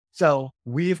So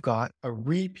we've got a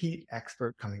repeat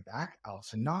expert coming back,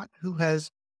 Allison Knott, who has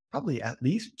probably at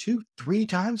least two, three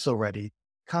times already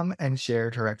come and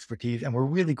shared her expertise. And we're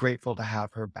really grateful to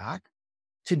have her back.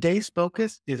 Today's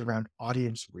focus is around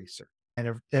audience research.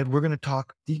 And we're going to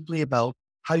talk deeply about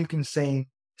how you can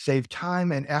save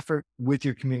time and effort with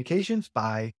your communications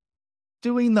by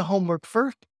doing the homework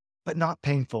first, but not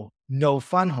painful, no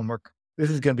fun homework. This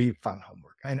is going to be fun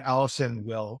homework. And Allison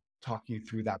will talk you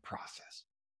through that process.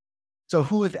 So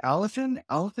who is Allison?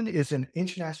 Allison is an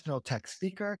international tech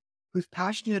speaker who's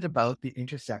passionate about the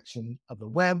intersection of the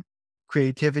web,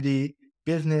 creativity,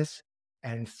 business,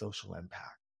 and social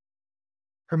impact.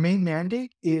 Her main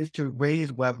mandate is to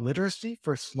raise web literacy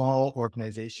for small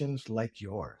organizations like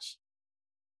yours.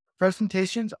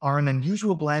 Presentations are an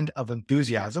unusual blend of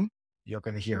enthusiasm, you're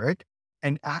going to hear it,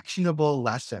 and actionable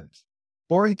lessons.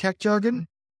 Boring tech jargon?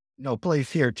 No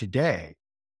place here today.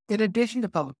 In addition to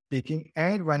public speaking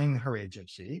and running her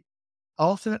agency,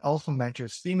 Allison also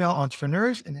mentors female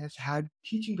entrepreneurs and has had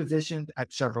teaching positions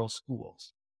at several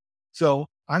schools. So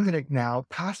I'm going to now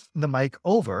pass the mic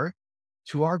over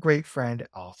to our great friend,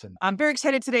 Allison. I'm very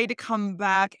excited today to come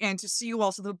back and to see you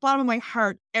all. So, the bottom of my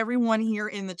heart, everyone here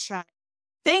in the chat,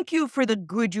 thank you for the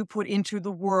good you put into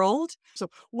the world. So,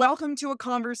 welcome to a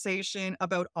conversation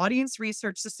about audience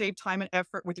research to save time and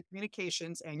effort with your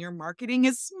communications and your marketing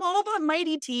as small but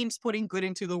mighty teams putting good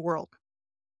into the world.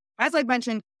 As I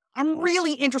mentioned, I'm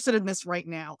really interested in this right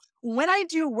now. When I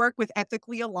do work with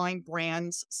ethically aligned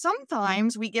brands,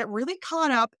 sometimes we get really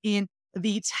caught up in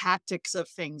the tactics of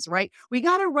things, right? We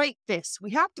got to write this.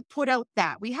 We have to put out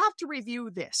that. We have to review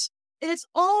this. And it's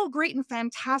all great and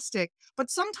fantastic, but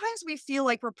sometimes we feel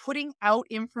like we're putting out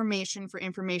information for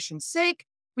information's sake.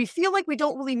 We feel like we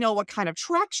don't really know what kind of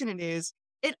traction it is.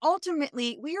 And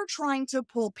ultimately, we are trying to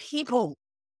pull people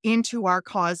into our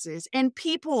causes and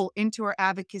people into our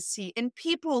advocacy and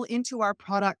people into our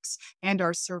products and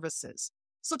our services.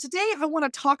 So today I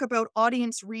want to talk about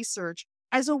audience research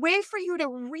as a way for you to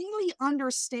really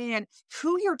understand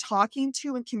who you're talking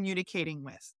to and communicating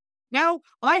with. Now,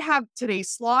 I have today's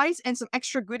slides and some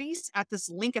extra goodies at this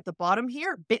link at the bottom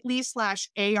here,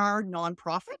 bit.ly/AR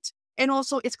nonprofit. And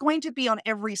also it's going to be on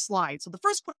every slide. So the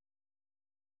first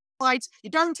slides, you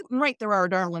darn right there are,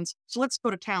 darlings. So let's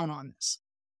go to town on this.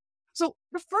 So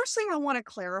the first thing I want to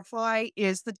clarify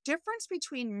is the difference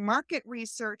between market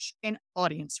research and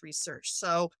audience research.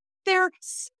 So they're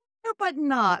similar, but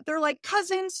not. They're like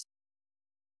cousins,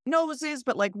 noses,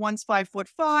 but like one's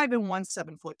 5'5" and one's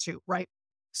 7'2", right?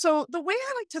 So the way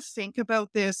I like to think about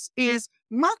this is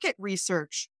market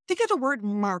research. Think of the word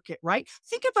market, right?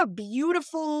 Think of a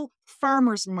beautiful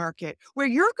farmer's market where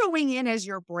you're going in as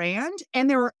your brand and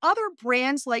there are other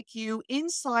brands like you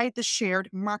inside the shared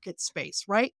market space,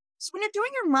 right? So when you're doing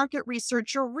your market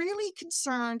research, you're really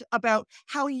concerned about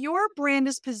how your brand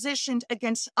is positioned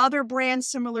against other brands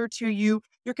similar to you.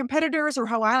 Your competitors, or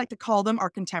how I like to call them,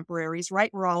 are contemporaries, right?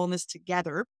 We're all in this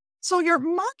together. So your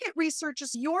market research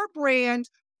is your brand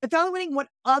evaluating what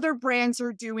other brands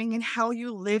are doing and how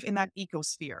you live in that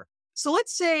ecosphere. So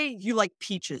let's say you like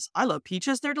peaches. I love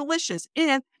peaches. They're delicious.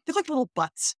 And they're like little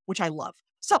butts, which I love.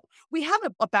 So we have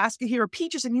a basket here of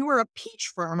peaches and you are a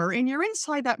peach farmer and you're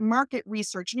inside that market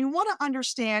research and you want to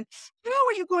understand how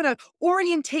are you going to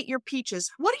orientate your peaches?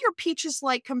 What are your peaches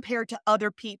like compared to other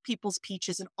people's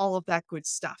peaches and all of that good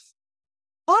stuff?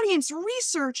 Audience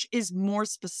research is more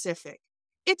specific.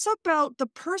 It's about the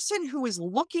person who is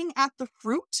looking at the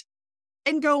fruit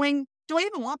and going, do I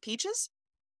even want peaches?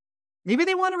 Maybe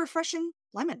they want a refreshing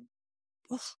lemon.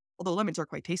 Ugh, although lemons are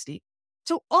quite tasty.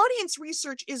 So audience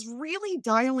research is really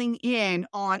dialing in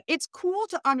on, it's cool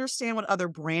to understand what other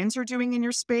brands are doing in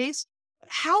your space. But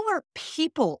how are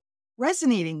people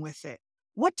resonating with it?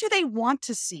 What do they want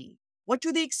to see? What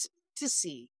do they expect to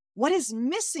see? What is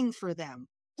missing for them?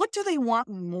 What do they want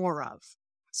more of?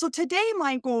 So today,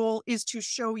 my goal is to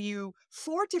show you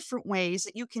 4 different ways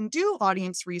that you can do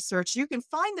audience research. You can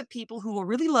find the people who will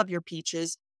really love your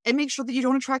peaches and make sure that you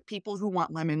don't attract people who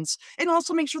want lemons. And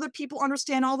also make sure that people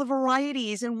understand all the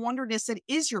varieties and wonderness that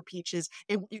is your peaches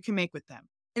and what you can make with them.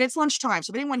 And it's lunchtime.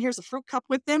 So if anyone here's a fruit cup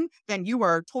with them, then you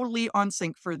are totally on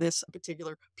sync for this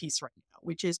particular piece right now,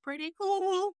 which is pretty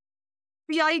cool.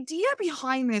 The idea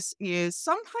behind this is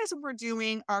sometimes when we're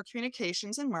doing our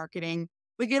communications and marketing,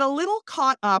 we get a little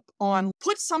caught up on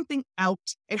put something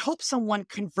out and hope someone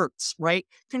converts, right?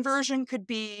 Conversion could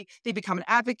be they become an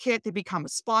advocate, they become a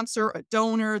sponsor, a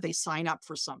donor, they sign up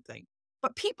for something.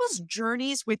 But people's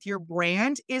journeys with your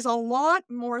brand is a lot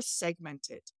more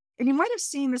segmented. And you might have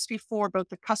seen this before about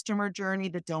the customer journey,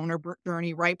 the donor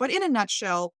journey, right? But in a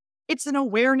nutshell, it's an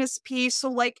awareness piece.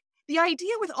 So like The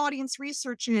idea with audience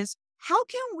research is, how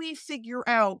can we figure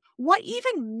out what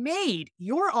even made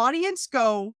your audience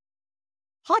go,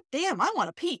 hot damn, I want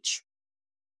a peach?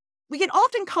 We get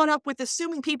often caught up with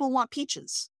assuming people want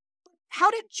peaches. How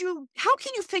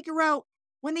can you figure out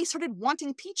when they started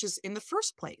wanting peaches in the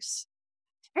first place?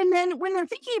 And then when they're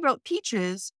thinking about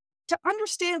peaches, to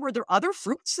understand, were there other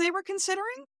fruits they were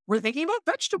considering? We're thinking about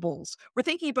vegetables. We're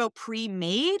thinking about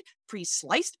pre-made,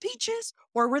 pre-sliced peaches,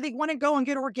 or were they want to go and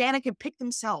get organic and pick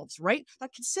themselves, right?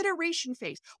 That consideration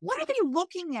phase. What are they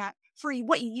looking at for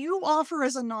what you offer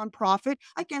as a nonprofit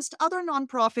against other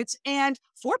nonprofits and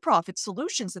for-profit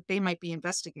solutions that they might be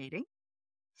investigating?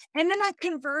 And then that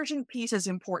conversion piece is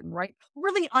important, right?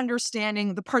 Really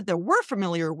understanding the part that we're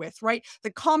familiar with, right?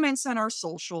 The comments on our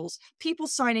socials, people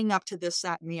signing up to this,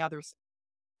 that, and the other thing.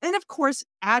 And of course,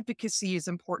 advocacy is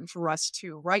important for us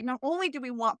too, right? Not only do we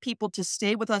want people to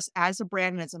stay with us as a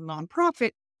brand and as a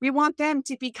nonprofit, we want them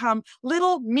to become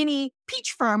little mini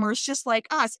peach farmers just like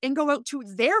us and go out to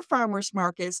their farmers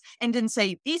markets and then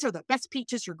say, these are the best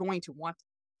peaches you're going to want.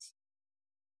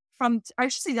 I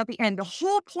should say at the end, the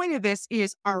whole point of this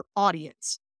is our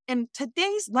audience. And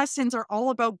today's lessons are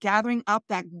all about gathering up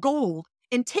that gold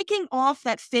and taking off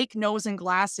that fake nose and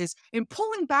glasses and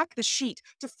pulling back the sheet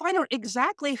to find out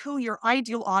exactly who your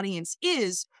ideal audience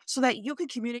is so that you can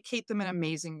communicate them in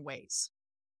amazing ways.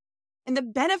 And the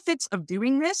benefits of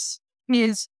doing this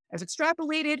is, as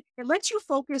extrapolated, it lets you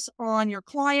focus on your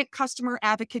client, customer,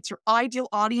 advocates, your ideal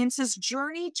audience's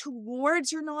journey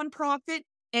towards your nonprofit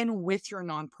and with your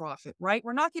nonprofit, right?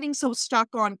 We're not getting so stuck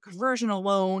on conversion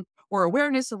alone or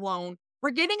awareness alone.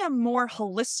 We're getting a more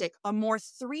holistic, a more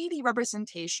 3D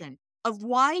representation of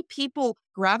why people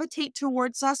gravitate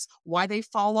towards us, why they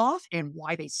fall off, and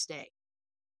why they stay.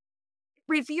 It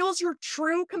reveals your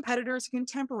true competitors and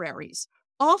contemporaries,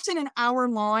 often in our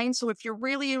line. So if you're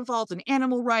really involved in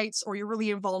animal rights or you're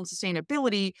really involved in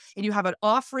sustainability and you have an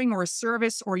offering or a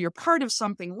service or you're part of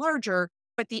something larger,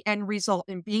 but the end result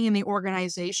in being in the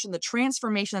organization, the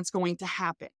transformation that's going to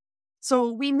happen. So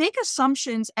we make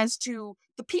assumptions as to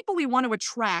the people we want to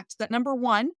attract that number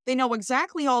one, they know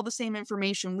exactly all the same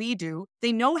information we do.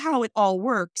 They know how it all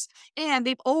works, and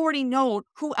they've already known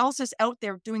who else is out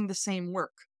there doing the same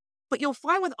work. But you'll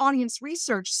find with audience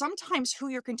research, sometimes who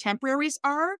your contemporaries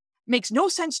are makes no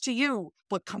sense to you,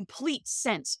 but complete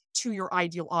sense to your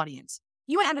ideal audience.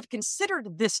 You might not have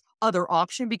considered this other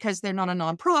option because they're not a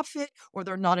nonprofit or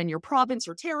they're not in your province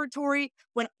or territory.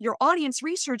 When your audience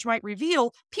research might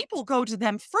reveal, people go to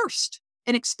them first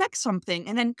and expect something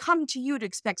and then come to you to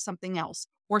expect something else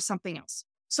or something else.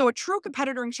 So a true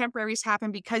competitor and contemporaries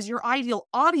happen because your ideal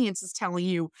audience is telling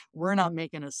you, we're not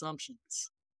making assumptions.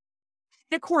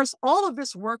 And of course, all of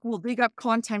this work will dig up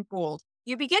content gold.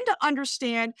 You begin to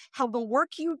understand how the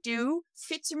work you do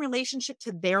fits in relationship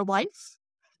to their life,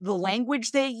 the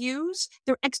language they use,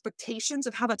 their expectations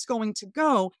of how that's going to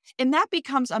go. And that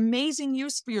becomes amazing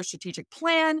use for your strategic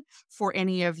plan, for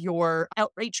any of your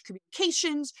outreach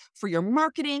communications, for your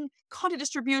marketing, content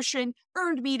distribution,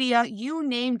 earned media, you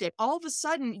named it. All of a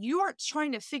sudden, you aren't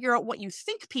trying to figure out what you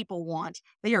think people want.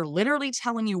 They are literally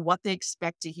telling you what they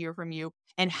expect to hear from you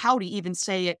and how to even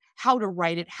say it, how to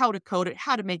write it, how to code it,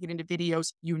 how to make it into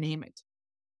videos, you name it.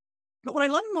 But what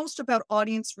I love most about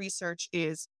audience research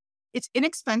is it's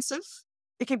inexpensive.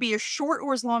 It can be as short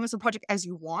or as long as a project as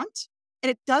you want. And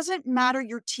it doesn't matter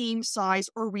your team size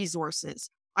or resources.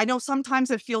 I know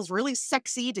sometimes it feels really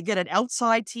sexy to get an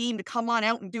outside team to come on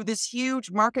out and do this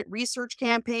huge market research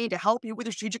campaign to help you with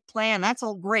a strategic plan. That's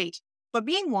all great. But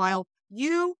meanwhile,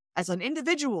 you as an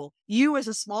individual, you as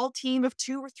a small team of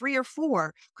 2 or 3 or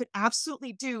 4 could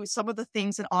absolutely do some of the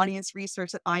things in audience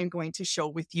research that I'm going to show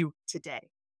with you today.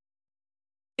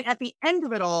 And at the end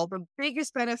of it all, the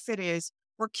biggest benefit is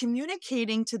we're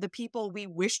communicating to the people we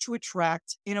wish to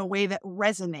attract in a way that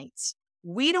resonates.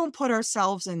 We don't put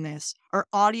ourselves in this. Our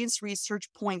audience research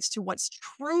points to what's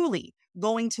truly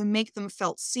going to make them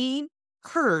felt seen,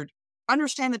 heard,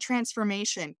 understand the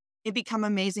transformation, and become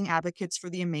amazing advocates for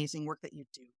the amazing work that you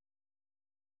do.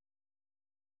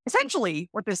 Essentially,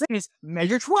 what this is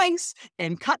measure twice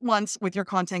and cut once with your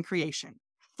content creation.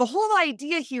 The whole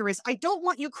idea here is I don't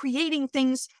want you creating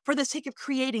things for the sake of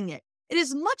creating it. It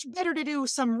is much better to do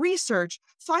some research,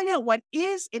 find out what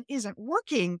is and isn't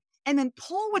working, and then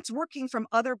pull what's working from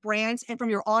other brands and from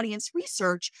your audience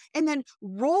research, and then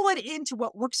roll it into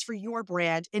what works for your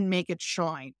brand and make it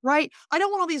shine, right? I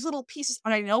don't want all these little pieces,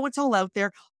 and I know it's all out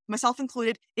there. myself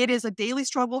included, it is a daily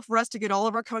struggle for us to get all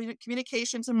of our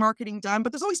communications and marketing done,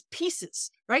 but there's always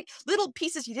pieces, right? Little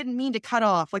pieces you didn't mean to cut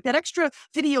off, like that extra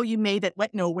video you made that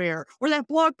went nowhere, or that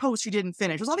blog post you didn't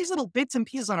finish. There's all these little bits and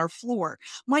pieces on our floor.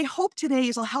 My hope today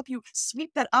is I'll help you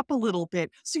sweep that up a little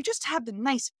bit so you just have the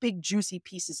nice, big, juicy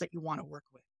pieces that you want to work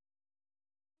with.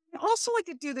 I also like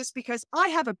to do this because I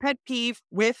have a pet peeve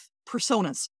with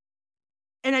personas.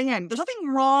 And again, there's nothing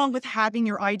wrong with having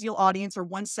your ideal audience or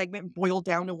one segment boiled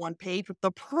down to one page. But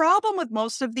the problem with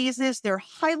most of these is they're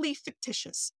highly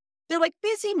fictitious. They're like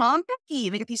busy mom Becky.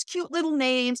 They get these cute little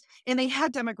names and they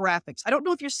have demographics. I don't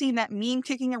know if you're seeing that meme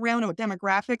kicking around about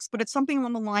demographics, but it's something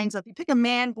along the lines of you pick a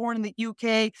man born in the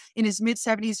UK in his mid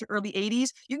 70s or early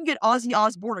 80s, you can get Ozzy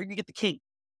Osbourne or you can get the king.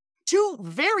 Two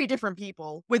very different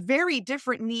people with very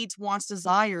different needs, wants,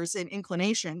 desires, and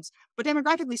inclinations, but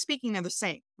demographically speaking, they're the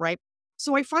same, right?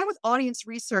 So I find with audience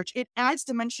research, it adds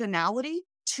dimensionality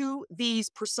to these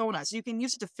personas. You can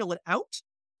use it to fill it out,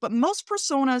 but most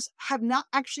personas have not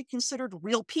actually considered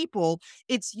real people.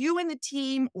 It's you and the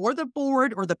team or the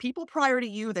board or the people prior to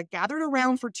you that gathered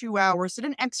around for 2 hours, did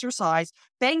an exercise,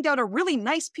 banged out a really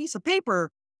nice piece of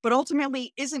paper, but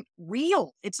ultimately isn't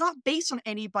real. It's not based on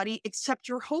anybody except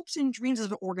your hopes and dreams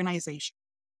as an organization.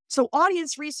 So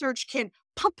audience research can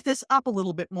pump this up a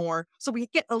little bit more so we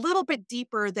get a little bit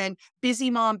deeper than busy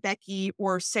mom Becky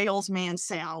or salesman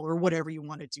Sal or whatever you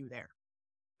want to do there.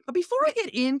 But before I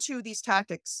get into these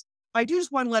tactics, I do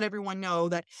just want to let everyone know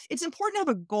that it's important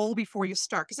to have a goal before you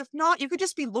start. Because if not, you could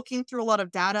just be looking through a lot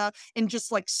of data and just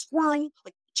like swirling,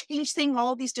 like chasing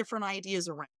all these different ideas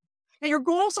around. Now, your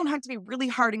goals don't have to be really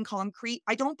hard and concrete.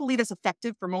 I don't believe it's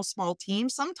effective for most small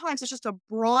teams. Sometimes it's just a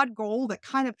broad goal that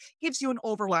kind of gives you an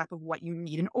overlap of what you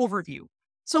need, an overview.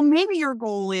 So maybe your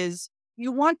goal is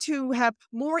you want to have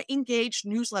more engaged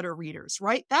newsletter readers,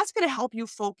 right? That's going to help you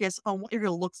focus on what you're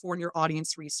going to look for in your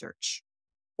audience research.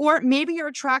 Or maybe you're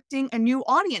attracting a new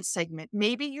audience segment.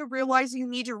 Maybe you realize you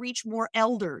need to reach more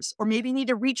elders, or maybe you need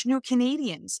to reach new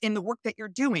Canadians in the work that you're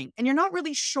doing. And you're not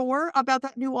really sure about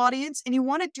that new audience and you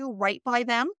want to do right by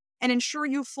them and ensure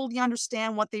you fully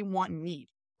understand what they want and need.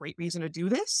 Great reason to do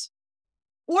this.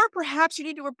 Or perhaps you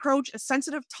need to approach a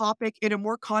sensitive topic in a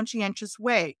more conscientious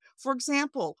way. For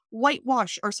example,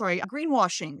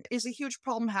 greenwashing is a huge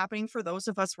problem happening for those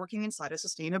of us working inside of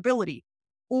sustainability.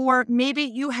 Or maybe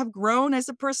you have grown as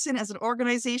a person, as an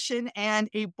organization, and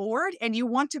a board, and you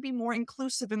want to be more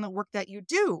inclusive in the work that you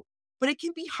do. But it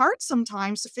can be hard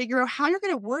sometimes to figure out how you're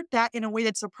going to word that in a way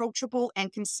that's approachable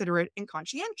and considerate and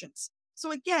conscientious.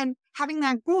 So again, having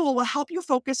that goal will help you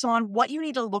focus on what you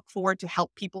need to look for to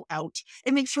help people out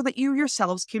and make sure that you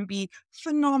yourselves can be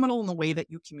phenomenal in the way that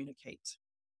you communicate.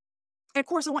 And of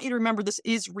course, I want you to remember this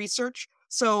is research.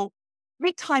 So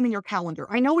make time in your calendar.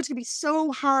 I know it's going to be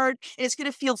so hard and it's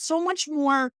going to feel so much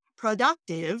more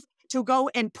productive to go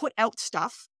and put out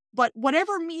stuff. But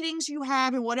whatever meetings you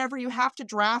have and whatever you have to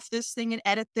draft this thing and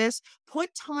edit this,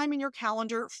 put time in your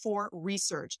calendar for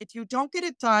research. If you don't get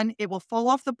it done, it will fall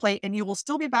off the plate and you will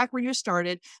still be back where you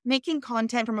started, making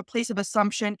content from a place of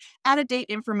assumption, out-of-date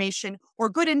information, or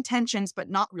good intentions, but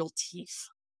not real teeth.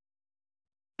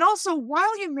 And also,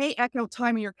 while you may echo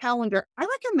time in your calendar, I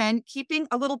recommend keeping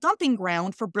a little dumping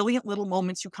ground for brilliant little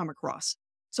moments you come across.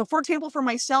 So, for example, for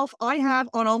myself, I have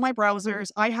on all my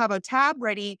browsers, I have a tab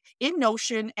ready in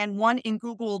Notion and one in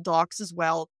Google Docs as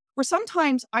well, where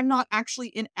sometimes I'm not actually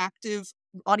in active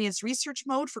audience research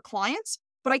mode for clients,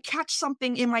 but I catch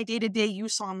something in my day-to-day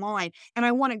use online and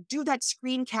I want to do that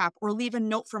screen cap or leave a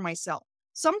note for myself.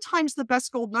 Sometimes the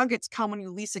best gold nuggets come when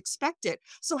you least expect it.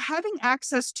 So having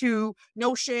access to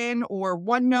Notion or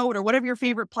OneNote or whatever your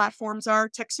favorite platforms are,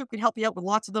 TechSoup can help you out with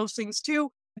lots of those things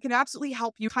too. It can absolutely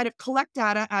help you kind of collect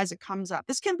data as it comes up.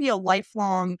 This can be a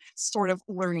lifelong sort of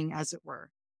learning, as it were.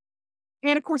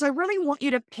 And of course, I really want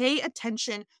you to pay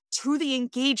attention to the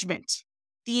engagement.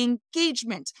 The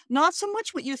engagement, not so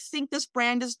much what you think this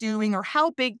brand is doing or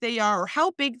how big they are or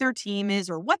how big their team is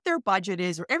or what their budget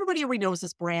is or everybody already knows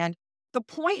this brand. The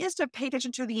point is to pay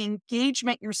attention to the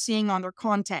engagement you're seeing on their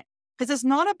content because it's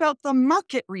not about the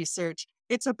market research.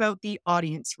 It's about the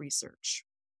audience research.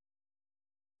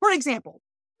 For example,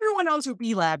 everyone knows who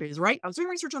B Lab is, right? I was doing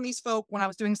research on these folk when I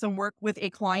was doing some work with a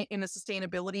client in the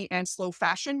sustainability and slow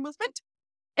fashion movement.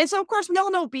 And so, of course, we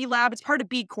all know B Lab. It's part of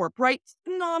B Corp, right?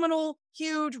 Phenomenal,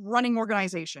 huge running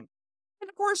organization. And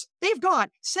of course, they've got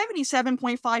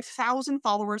 77.5 thousand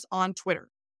followers on Twitter.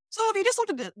 So if you just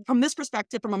looked at it from this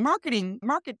perspective, from a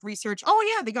market research,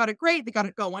 oh yeah, they got it great. They got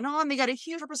it going on. They got a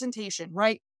huge representation,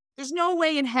 right? There's no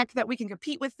way in heck that we can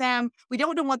compete with them. We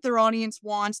don't know what their audience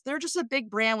wants. They're just a big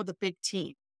brand with a big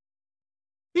team.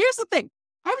 Here's the thing.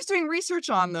 I was doing research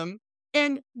on them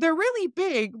And they're really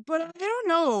big, but I don't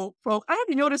know, folks. I don't know if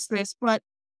you noticed this, but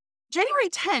January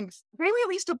 10th, they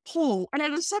released a poll, and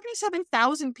out of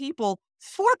 77,000 people,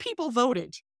 4 people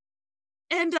voted.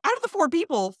 And out of the 4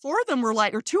 people, 4 of them were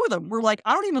like, or 2 of them were like,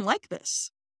 I don't even like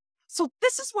this. So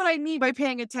this is what I mean by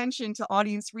paying attention to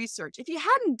audience research. If you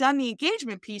hadn't done the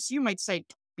engagement piece, you might say,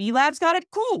 B Lab's got it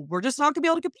cool. We're just not going to be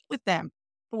able to compete with them.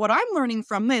 But what I'm learning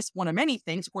from this, one of many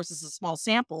things, of course, this is a small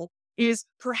sample, is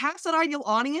perhaps that ideal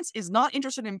audience is not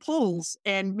interested in polls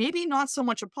and maybe not so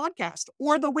much a podcast,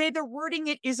 or the way they're wording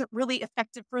it isn't really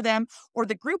effective for them, or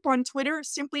the group on Twitter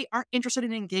simply aren't interested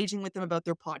in engaging with them about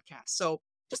their podcast. So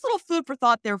just a little food for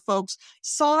thought there, folks.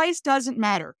 Size doesn't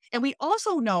matter. And we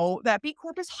also know that B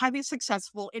Corp is highly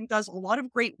successful and does a lot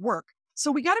of great work.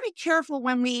 So we got to be careful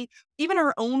when even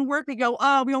our own work, we go,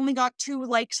 oh, we only got 2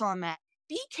 likes on that.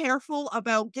 Be careful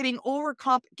about getting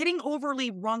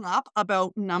overly rung up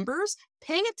about numbers,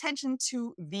 paying attention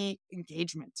to the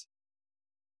engagement.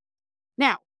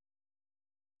 Now,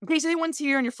 in case anyone's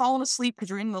here and you're falling asleep because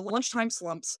you're in the lunchtime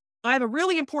slumps, I have a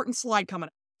really important slide coming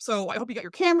up. So I hope you got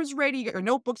your cameras ready, you got your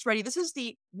notebooks ready. This is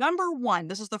the number one.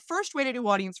 This is the first way to do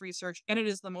audience research, and it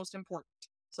is the most important.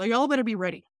 So y'all better be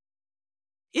ready.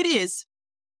 It is,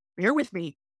 bear with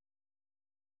me,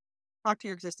 talk to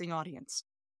your existing audience.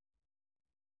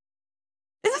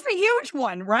 This is a huge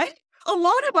one, right? A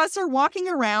lot of us are walking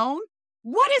around.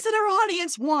 What is it our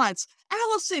audience wants?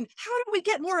 Allison, how do we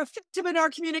get more effective in our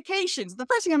communications? The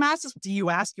first thing I'm asked is, do you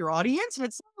ask your audience? And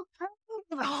it's,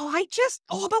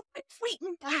 but wait,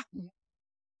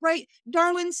 right?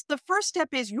 Darlings, the first step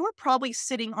is you're probably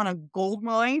sitting on a gold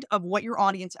mine of what your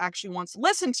audience actually wants to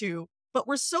listen to, but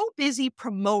we're so busy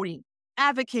promoting,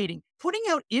 advocating, putting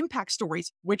out impact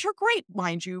stories, which are great,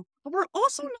 mind you, but we're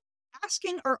also not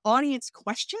asking our audience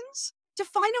questions to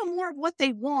find out more of what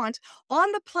they want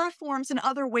on the platforms and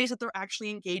other ways that they're actually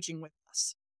engaging with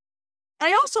us.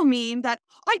 I also mean that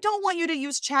I don't want you to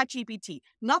use ChatGPT.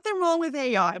 Nothing wrong with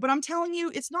AI, but I'm telling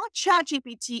you, it's not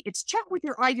ChatGPT. It's chat with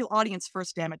your ideal audience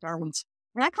first, damn it, darlings.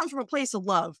 And that comes from a place of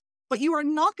love. But you are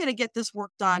not going to get this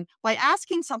work done by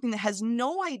asking something that has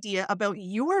no idea about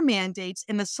your mandates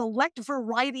and the select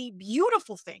variety,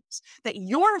 beautiful things that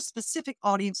your specific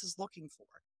audience is looking for.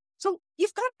 So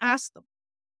you've got to ask them.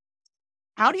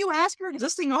 How do you ask your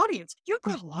existing audience? You've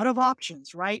got a lot of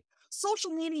options, right?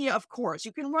 Social media, of course.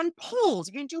 You can run polls,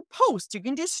 you can do posts, you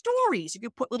can do stories, you can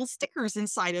put little stickers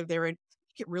inside of there and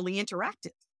make it really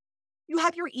interactive. You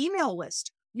have your email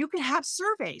list. You can have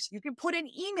surveys. You can put in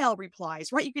email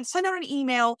replies, right? You can send out an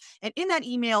email, and in that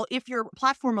email, if your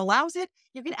platform allows it,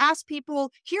 you can ask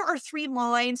people, here are 3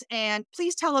 lines, and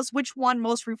please tell us which one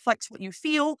most reflects what you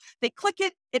feel. They click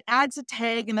it, it adds a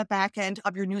tag in the back end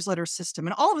of your newsletter system.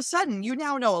 And all of a sudden, you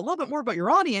now know a little bit more about your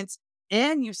audience,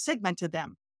 and you segmented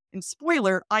them. And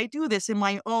spoiler, I do this in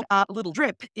my own little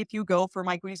drip if you go for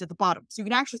my goodies at the bottom. So you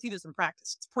can actually see this in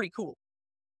practice. It's pretty cool.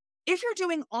 If you're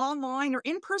doing online or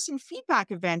in-person feedback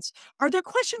events, are there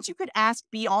questions you could ask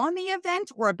beyond the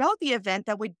event or about the event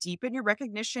that would deepen your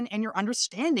recognition and your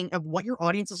understanding of what your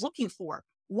audience is looking for?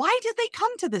 Why did they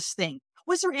come to this thing?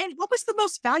 What was the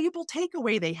most valuable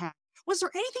takeaway they had? Was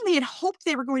there anything they had hoped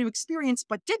they were going to experience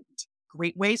but didn't?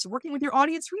 Great ways of working with your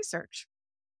audience research.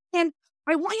 And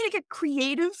I want you to get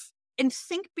creative and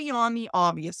think beyond the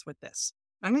obvious with this.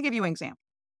 I'm going to give you an example.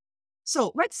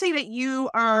 So let's say that you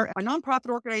are a nonprofit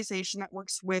organization that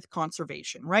works with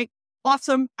conservation, right?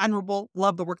 Awesome, admirable,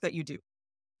 love the work that you do.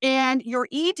 And your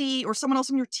ED or someone else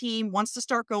on your team wants to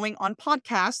start going on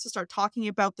podcasts to start talking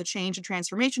about the change and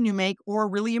transformation you make, or a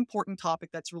really important topic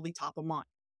that's really top of mind.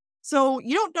 So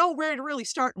you don't know where to really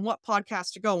start and what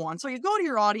podcast to go on. So you go to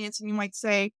your audience and you might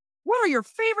say, what are your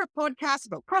favorite podcasts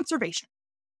about conservation?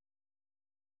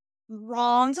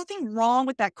 Wrong. There's nothing wrong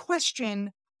with that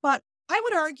question, but I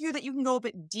would argue that you can go a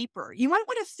bit deeper. You might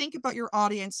want to think about your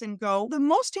audience and go, the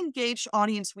most engaged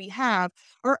audience we have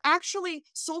are actually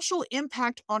social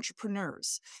impact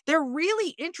entrepreneurs. They're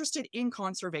really interested in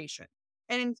conservation.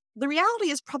 And the reality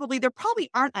is there probably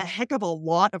aren't a heck of a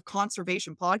lot of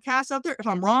conservation podcasts out there. If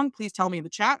I'm wrong, please tell me in the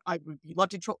chat. I would love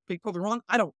to be totally wrong.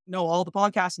 I don't know all the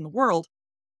podcasts in the world.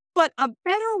 But a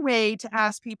better way to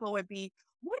ask people would be,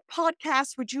 what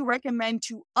podcasts would you recommend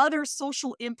to other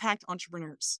social impact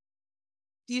entrepreneurs?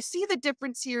 Do you see the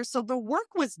difference here? So the work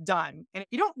was done. And if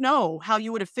you don't know how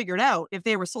you would have figured out if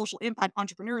they were social impact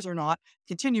entrepreneurs or not,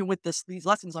 continue with these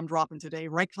lessons I'm dropping today,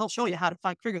 right? Because I'll show you how to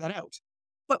figure that out.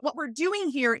 But what we're doing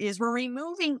here is we're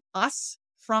removing us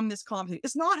from this conversation.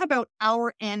 It's not about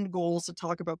our end goals to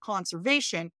talk about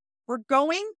conservation. We're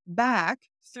going back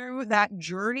through that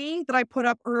journey that I put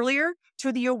up earlier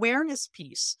to the awareness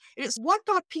piece. It is what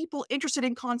got people interested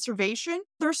in conservation.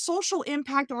 They're social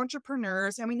impact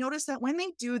entrepreneurs. And we notice that when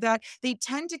they do that, they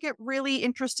tend to get really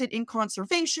interested in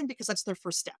conservation because that's their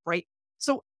first step, right?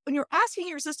 So when you're asking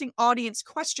your existing audience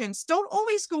questions, don't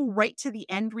always go right to the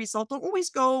end result. Don't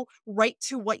always go right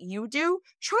to what you do.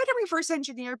 Try to reverse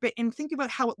engineer a bit and think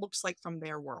about how it looks like from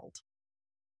their world.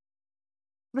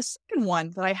 The second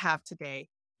one that I have today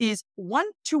is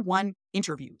one-to-one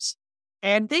interviews.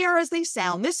 And they are as they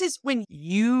sound. This is when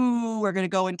you are going to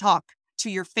go and talk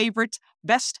to your favorite,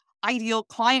 best, ideal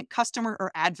client, customer,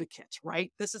 or advocate,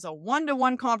 right? This is a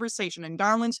one-to-one conversation. And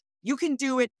darlings, you can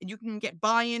do it and you can get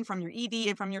buy-in from your ED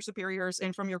and from your superiors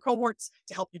and from your cohorts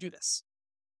to help you do this.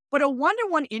 But a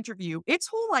one-to-one interview, its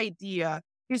whole idea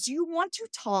is you want to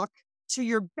talk to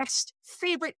your best,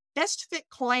 favorite, best fit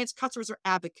clients, customers, or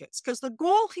advocates. Because the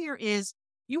goal here is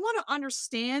you want to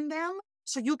understand them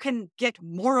so you can get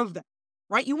more of them,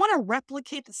 right? You want to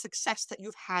replicate the success that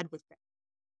you've had with them.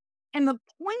 And the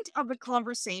point of the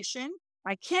conversation,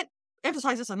 I can't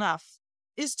emphasize this enough,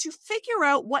 is to figure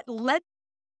out what led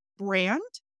brand.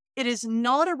 It is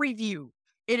not a review.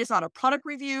 It is not a product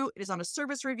review. It is not a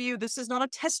service review. This is not a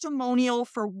testimonial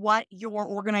for what your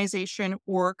organization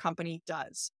or company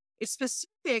does. It's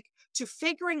specific to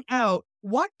figuring out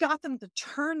what got them to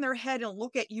turn their head and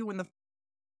look at you in the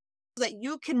so that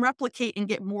you can replicate and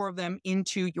get more of them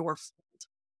into your fold.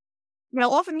 Now,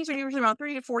 often these are usually around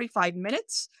 30 to 45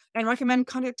 minutes and recommend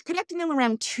connecting them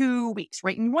around 2 weeks,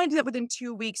 right? And you want to do that within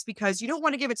 2 weeks because you don't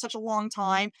want to give it such a long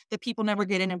time that people never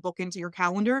get in and book into your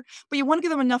calendar, but you want to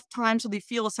give them enough time so they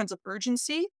feel a sense of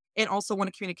urgency and also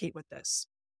want to communicate with this.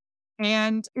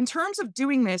 And in terms of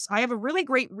doing this, I have a really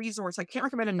great resource I can't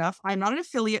recommend enough. I'm not an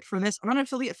affiliate for this. I'm not an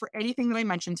affiliate for anything that I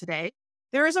mentioned today.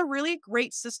 There is a really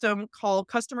great system called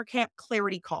Customer Camp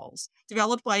Clarity Calls,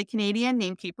 developed by a Canadian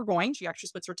named Kate Burgoyne. She actually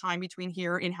splits her time between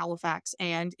here in Halifax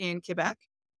and in Quebec.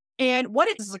 And what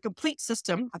it is a complete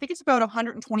system. I think it's about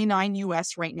 129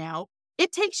 US right now.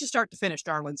 It takes you start to finish,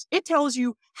 darlings. It tells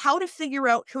you how to figure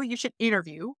out who you should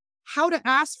interview, how to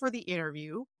ask for the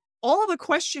interview, all the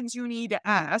questions you need to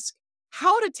ask,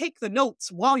 how to take the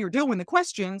notes while you're doing the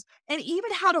questions, and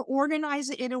even how to organize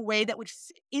it in a way that would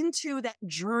fit into that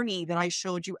journey that I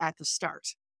showed you at the start.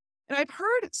 And I've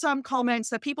heard some comments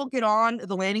that people get on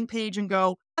the landing page and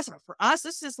go, that's not for us.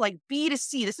 This is like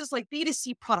B2C. This is like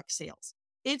B2C product sales.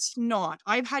 It's not.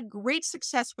 I've had great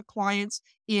success with clients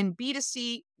in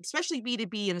B2C, especially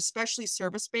B2B, and especially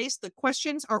service based. The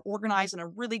questions are organized in a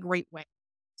really great way.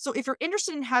 So if you're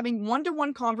interested in having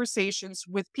one-to-one conversations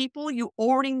with people you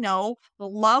already know,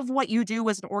 love what you do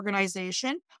as an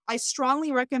organization, I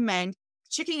strongly recommend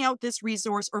checking out this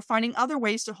resource or finding other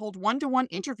ways to hold one-to-one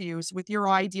interviews with your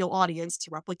ideal audience to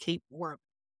replicate more.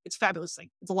 It's fabulous thing.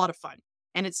 It's a lot of fun.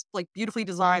 And it's like beautifully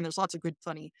designed. There's lots of good,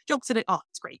 funny jokes in it. Oh,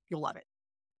 it's great. You'll love it.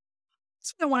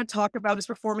 So what I want to talk about is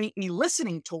performing a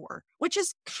listening tour, which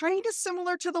is kind of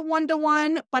similar to the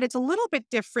one-to-one, but it's a little bit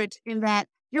different in that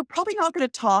you're probably not going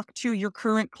to talk to your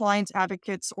current clients,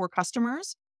 advocates, or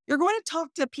customers. You're going to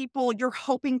talk to people you're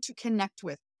hoping to connect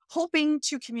with, hoping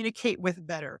to communicate with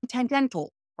better,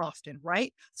 tangential often,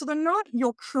 right? So they're not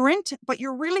your current, but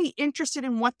you're really interested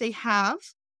in what they have.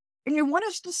 And you want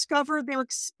to discover their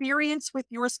experience with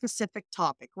your specific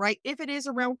topic, right? If it is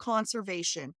around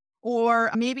conservation, or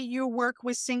maybe you work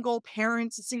with single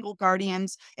parents and single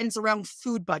guardians and it's around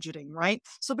food budgeting, right?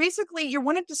 So basically, you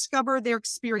want to discover their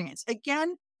experience.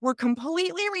 Again, we're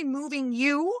completely removing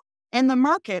you and the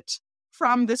market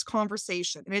from this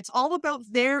conversation. And it's all about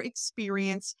their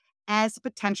experience as a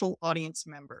potential audience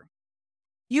member.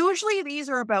 Usually these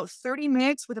are about 30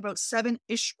 minutes with about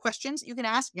 7-ish questions you can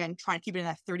ask. Again, try and keep it in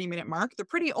that 30-minute mark. They're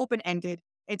pretty open-ended.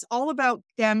 It's all about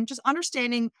them just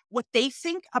understanding what they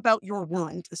think about your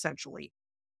world, essentially.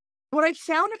 What I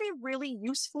found to be really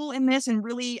useful in this and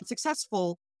really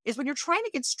successful is when you're trying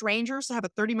to get strangers to have a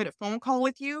 30-minute phone call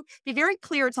with you, be very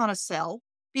clear it's on a sell.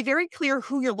 Be very clear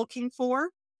who you're looking for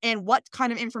and what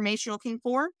kind of information you're looking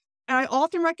for. And I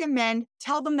often recommend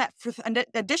tell them that for an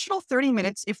additional 30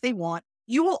 minutes, if they want,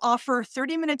 you will offer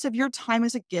 30 minutes of your time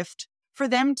as a gift for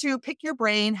them to pick your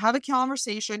brain, have a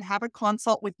conversation, have a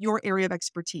consult with your area of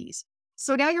expertise.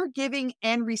 So now you're giving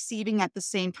and receiving at the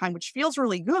same time, which feels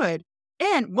really good.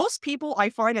 And most people I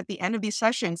find at the end of these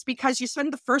sessions, because you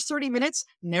spend the first 30 minutes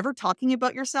never talking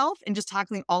about yourself and just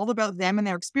talking all about them and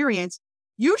their experience,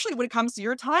 usually when it comes to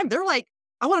your time, they're like,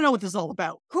 I want to know what this is all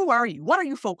about. Who are you? What are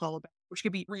you folk all about? Which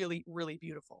could be really, really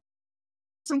beautiful.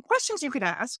 Some questions you could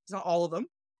ask, not all of them,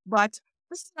 but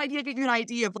This is an idea to give you an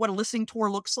idea of what a listening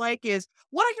tour looks like is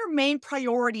what are your main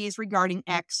priorities regarding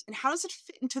X and how does it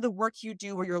fit into the work you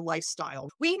do or your lifestyle?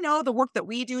 We know the work that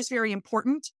we do is very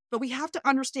important, but we have to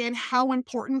understand how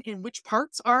important and which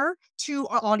parts are to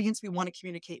our audience we want to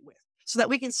communicate with so that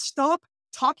we can stop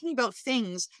talking about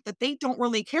things that they don't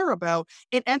really care about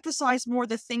and emphasize more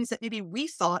the things that maybe we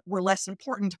thought were less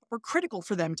important or critical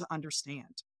for them to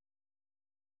understand.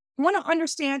 Want to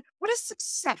understand what does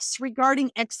success regarding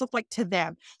X look like to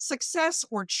them? Success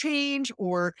or change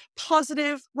or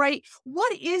positive, right?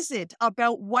 What is it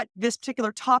about what this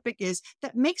particular topic is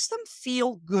that makes them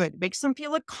feel good, makes them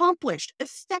feel accomplished,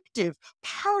 effective,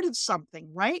 part of something,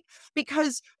 right?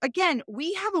 Because again,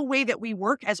 we have a way that we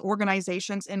work as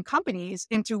organizations and companies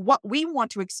into what we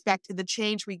want to expect in the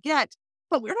change we get,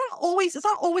 but it's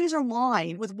not always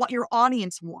aligned with what your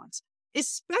audience wants,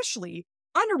 especially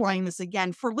underlining this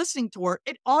again for listening to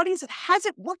an audience that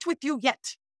hasn't worked with you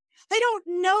yet. They don't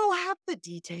know half the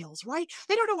details, right?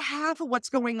 They don't know half of what's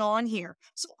going on here.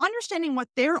 So understanding what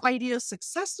their idea of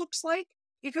success looks like,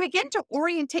 you can begin to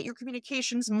orientate your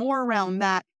communications more around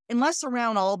that and less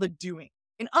around all the doing.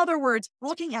 In other words,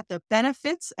 looking at the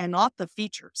benefits and not the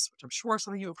features, which I'm sure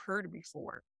some of you have heard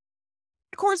before.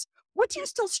 Of course, what do you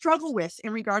still struggle with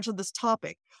in regards to this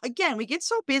topic? Again, we get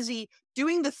so busy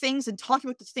doing the things and talking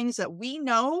about the things that we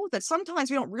know that sometimes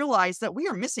we don't realize that we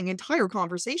are missing entire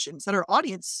conversations that our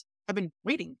audience have been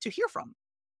waiting to hear from,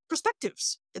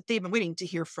 perspectives that they've been waiting to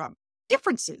hear from,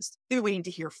 differences they've been waiting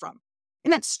to hear from.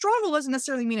 And that struggle doesn't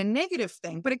necessarily mean a negative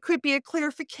thing, but it could be a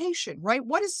clarification, right?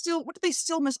 What do they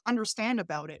still misunderstand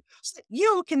about it? So that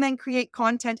you can then create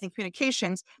content and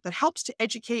communications that helps to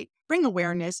educate, bring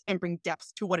awareness, and bring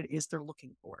depth to what it is they're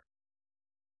looking for.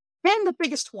 And the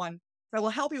biggest one that will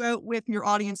help you out with your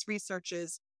audience research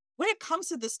is when it comes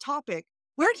to this topic,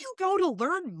 where do you go to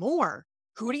learn more?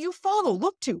 Who do you follow,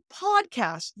 look to?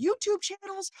 Podcasts, YouTube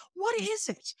channels? What is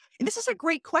it? And this is a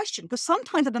great question because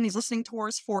sometimes I've done these listening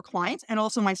tours for clients and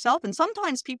also myself. And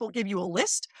sometimes people give you a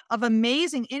list of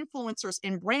amazing influencers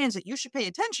and brands that you should pay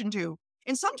attention to.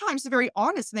 And sometimes they're very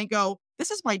honest and they go,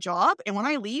 this is my job. And when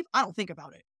I leave, I don't think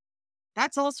about it.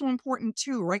 That's also important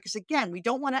too, right? Because again, we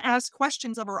don't want to ask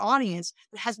questions of our audience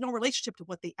that has no relationship to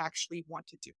what they actually want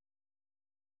to do.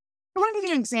 I want to give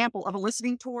you an example of a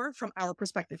listening tour from our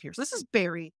perspective here. So this is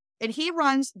Barry, and he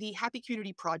runs the Happy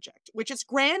Community Project, which its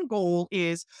grand goal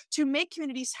is to make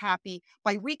communities happy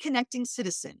by reconnecting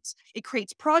citizens. It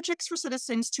creates projects for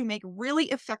citizens to make really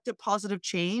effective, positive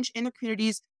change in their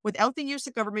communities without the use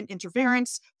of government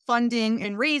interference, funding,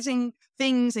 and raising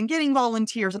things and getting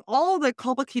volunteers and all the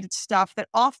complicated stuff that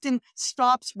often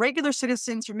stops regular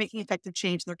citizens from making effective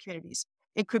change in their communities.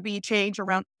 It could be change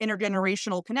around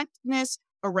intergenerational connectedness,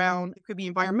 it could be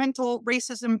environmental,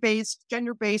 racism based,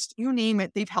 gender based, you name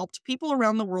it. They've helped people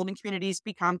around the world and communities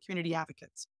become community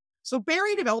advocates. So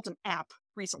Barry developed an app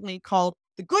recently called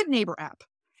the Good Neighbor app.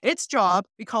 Its job,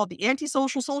 we call it the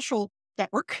Antisocial Social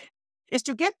Network, is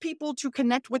to get people to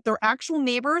connect with their actual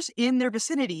neighbors in their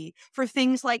vicinity for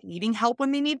things like needing help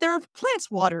when they need their plants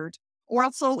watered, or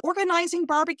also organizing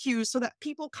barbecues so that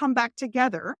people come back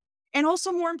together. And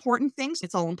also more important things,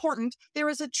 it's all important. There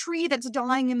is a tree that's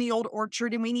dying in the old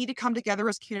orchard and we need to come together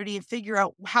as a community and figure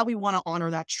out how we want to honor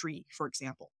that tree, for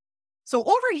example. So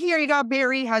over here, you got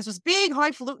Barry has this big,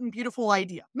 highfalutin, beautiful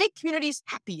idea. Make communities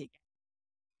happy again.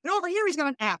 And over here, he's got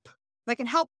an app that can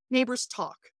help neighbors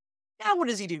talk. Now, what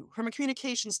does he do from a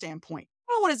communication standpoint?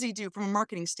 Well, what does he do from a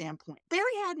marketing standpoint? Barry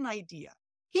had an idea.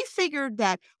 He figured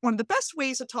that one of the best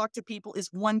ways to talk to people is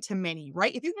one to many,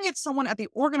 right? If you can get someone at the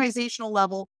organizational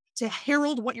level to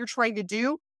herald what you're trying to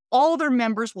do, all their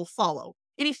members will follow.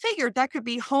 And he figured that could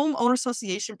be homeowner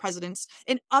association presidents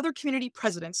and other community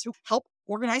presidents who help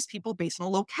organize people based on a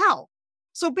locale.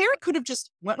 So Barry could have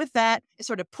just went with that and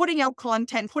started putting out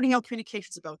content, putting out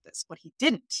communications about this, but he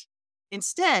didn't.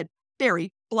 Instead,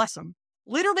 Barry, bless him,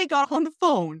 literally got on the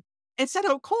phone and sent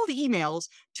out cold emails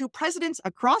to presidents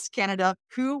across Canada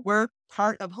who were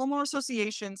part of homeowner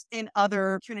associations and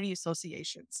other community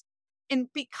associations. And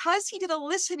because he did a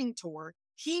listening tour,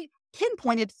 he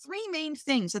pinpointed three main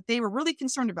things that they were really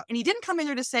concerned about. And he didn't come in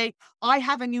there to say, I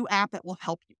have a new app that will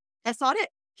help you. That's not it.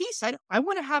 He said, I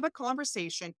want to have a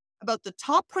conversation about the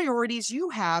top priorities you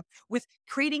have with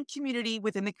creating community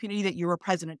within the community that you're a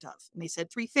president of. And they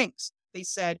said three things. They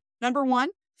said, number one,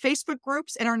 Facebook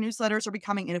groups and our newsletters are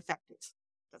becoming ineffective.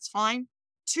 That's fine.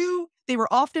 Two, they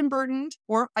were often burdened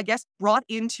or I guess brought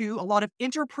into a lot of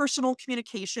interpersonal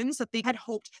communications that they had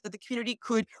hoped that the community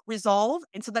could resolve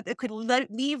and so that it could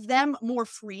leave them more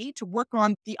free to work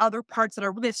on the other parts that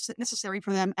are necessary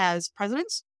for them as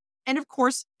presidents. And of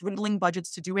course, dwindling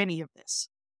budgets to do any of this.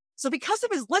 So because of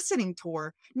his listening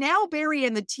tour, now Barry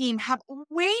and the team have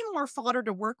way more fodder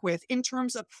to work with in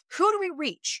terms of who do we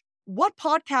reach? What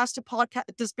podcast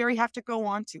does Barry have to go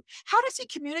on to? How does he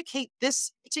communicate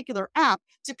this particular app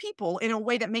to people in a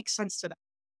way that makes sense to them?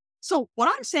 So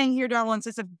what I'm saying here, darlings,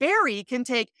 is if Barry can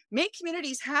make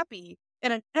communities happy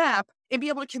in an app and be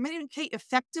able to communicate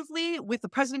effectively with the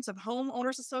presidents of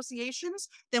homeowners associations,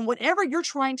 then whatever you're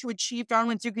trying to achieve,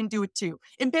 darlings, you can do it too.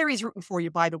 And Barry's rooting for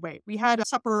you, by the way. We had a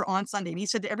supper on Sunday, and he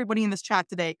said to everybody in this chat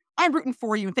today, I'm rooting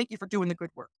for you and thank you for doing the good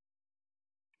work.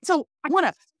 So I want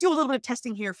to do a little bit of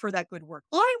testing here for that good work.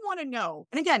 I want to know,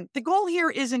 and again, the goal here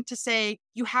isn't to say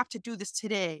you have to do this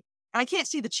today. And I can't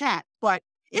see the chat, but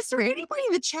is there anybody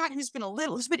in the chat who's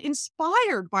been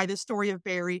inspired by this story of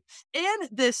Barry and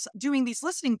this doing these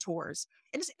listening tours?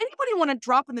 And does anybody want to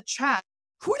drop in the chat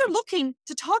who they're looking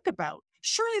to talk about?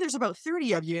 Surely there's about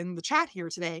 30 of you in the chat here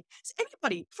today. Is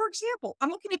anybody, for example, I'm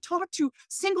looking to talk to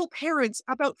single parents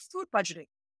about food budgeting.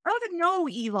 I don't even know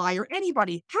Eli or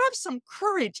anybody. Have some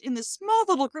courage in this small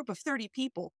little group of 30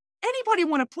 people. Anybody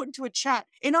want to put into a chat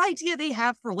an idea they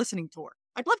have for a listening tour?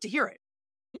 I'd love to hear it.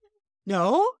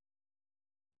 No?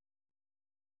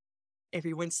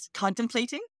 Everyone's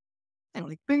contemplating? I don't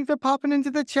think. Things are popping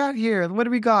into the chat here. What do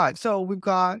we got? So we've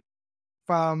got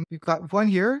one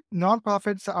here.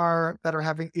 Nonprofits that are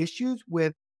having issues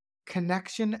with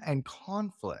connection and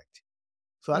conflict.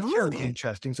 So that's really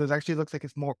interesting. So it actually looks like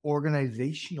it's more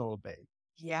organizational based.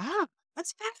 Yeah,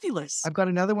 that's fabulous. I've got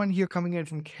another one here coming in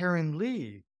from Karen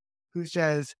Lee, who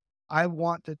says, I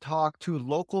want to talk to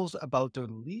locals about their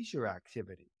leisure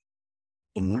activities.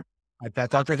 I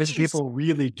bet that's what people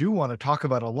really do want to talk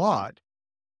about a lot.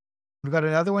 We've got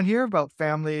another one here about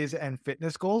families and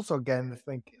fitness goals. So again,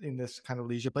 think in this kind of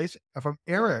leisure place. From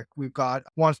Eric, we've got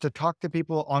wants to talk to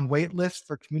people on wait lists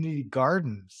for community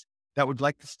gardens that would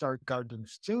like to start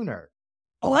gardens sooner.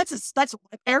 Oh, that's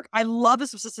Eric. I love the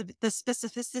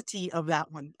specificity of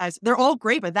that one. As they're all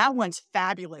great, but that one's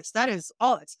fabulous. That's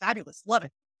fabulous. Love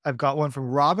it. I've got one from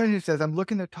Robin who says, I'm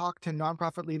looking to talk to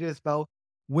nonprofit leaders about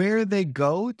where they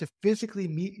go to physically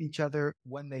meet each other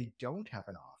when they don't have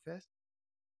an office.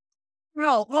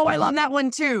 Oh, I love that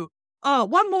one too. Oh,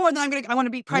 one more, and then I want to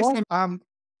be priced. I'm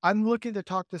looking to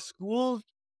talk to schools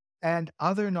and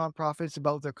other nonprofits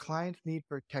about their clients' need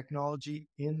for technology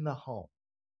in the home.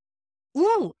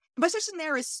 Ooh, my suggestion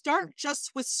there is start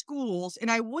just with schools. And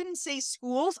I wouldn't say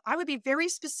schools. I would be very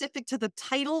specific to the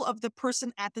title of the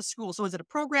person at the school. So is it a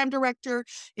program director?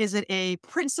 Is it a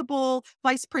principal,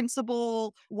 vice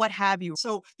principal, what have you?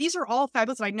 So these are all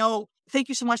fabulous. And I know, thank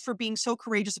you so much for being so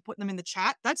courageous and putting them in the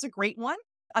chat. That's a great one.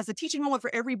 As a teaching moment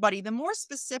for everybody, the more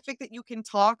specific that you can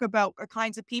talk about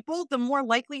kinds of people, the more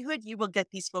likelihood you will get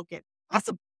these folk in.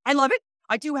 Awesome. I love it.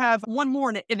 I do have one more,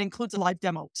 and it includes a live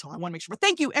demo. So I want to make sure. But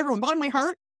thank you, everyone. Bottom of my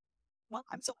heart. Well,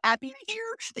 I'm so happy to hear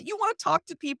that you want to talk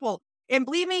to people. And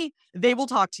believe me, they will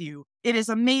talk to you. It is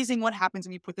amazing what happens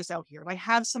when you put this out here. And I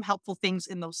have some helpful things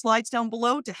in those slides down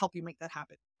below to help you make that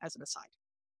happen as an aside.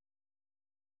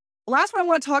 The last one I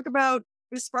want to talk about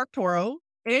is SparkToro.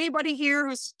 Anybody here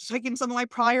who's taken some of my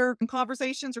prior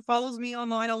conversations or follows me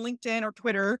online on LinkedIn or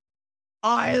Twitter,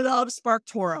 I love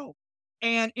SparkToro.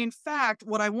 And in fact,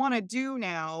 what I want to do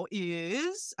now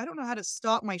is, I don't know how to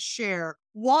stop my share.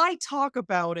 Why talk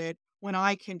about it when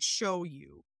I can show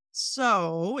you?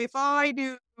 So if I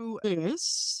do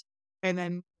this and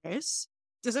then this,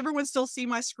 does everyone still see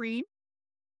my screen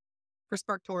for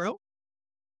SparkToro?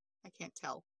 I can't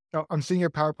tell. Oh, I'm seeing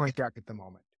your PowerPoint deck at the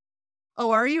moment.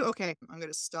 Oh, are you? Okay. I'm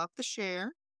going to stop the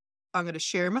share. I'm going to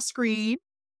share my screen.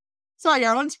 Sorry,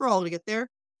 darlings, we're all to get there.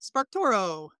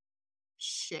 SparkToro.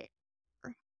 Share.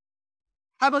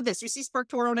 How about this? You see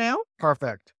SparkToro now?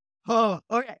 Perfect. Oh,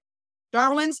 okay.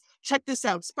 Darlings, check this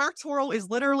out. SparkToro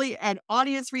is literally an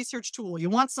audience research tool.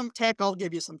 You want some tech? I'll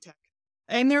give you some tech.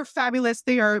 And they're fabulous.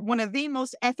 They are one of the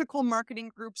most ethical marketing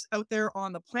groups out there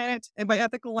on the planet. And by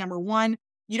ethical, number one,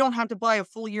 you don't have to buy a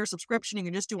full year subscription. You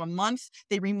can just do a month.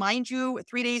 They remind you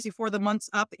 3 days before the month's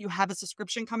up that you have a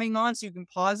subscription coming on so you can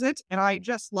pause it. And I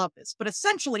just love this. But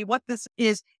essentially what this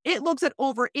is, it looks at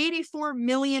over 84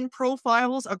 million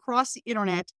profiles across the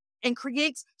internet and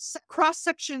creates cross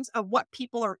sections of what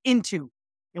people are into.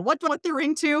 And what they're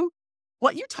into,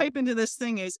 what you type into this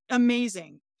thing is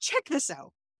amazing. Check this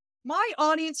out. My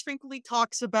audience frequently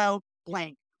talks about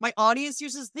blank. My audience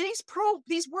uses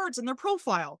these words in their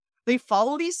profile. They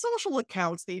follow these social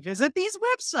accounts. They visit these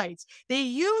websites. They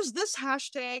use this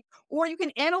hashtag, or you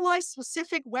can analyze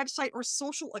specific website or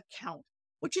social account,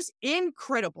 which is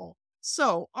incredible.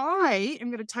 So I am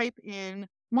going to type in,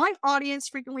 my audience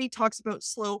frequently talks about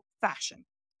slow fashion,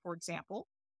 for example.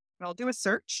 And I'll do a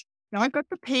search. Now I've got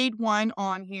the paid one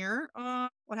on here.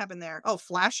 What happened there? Oh,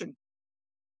 flashing.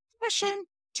 Flashing.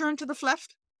 Turn to the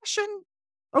left. Flashing.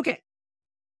 Okay.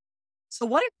 So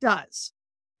what it does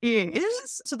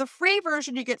is, so the free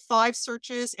version, you get 5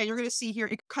 searches, and you're going to see here,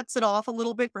 it cuts it off a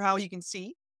little bit for how you can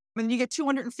see. And then you get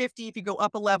 250 if you go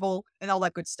up a level and all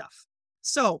that good stuff.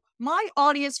 So my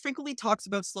audience frequently talks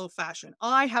about slow fashion.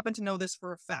 I happen to know this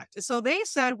for a fact. So they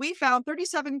said we found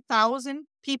 37,000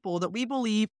 people that we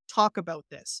believe talk about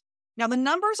this. Now the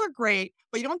numbers are great,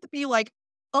 but you don't have to be like,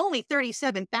 only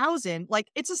 37,000. Like,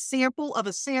 it's a sample of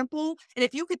a sample. And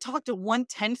if you could talk to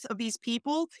 1/10 of these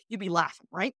people, you'd be laughing,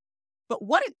 right? But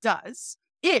what it does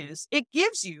is it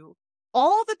gives you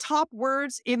all the top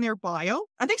words in their bio.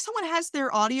 I think someone has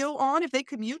their audio on if they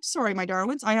commute. Sorry, my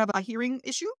darlings, I have a hearing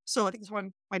issue. So I think this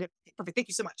one might have, perfect. Thank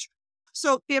you so much.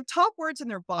 So they have top words in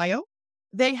their bio.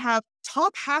 They have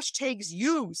top hashtags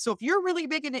used. So if you're really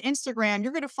big into Instagram,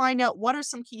 you're going to find out what are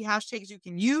some key hashtags you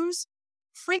can use,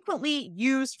 frequently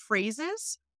used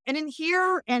phrases. And in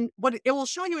here, and what it will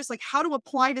show you is like how to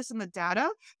apply this in the data.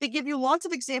 They give you lots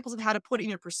of examples of how to put it in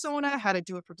your persona, how to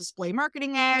do it for display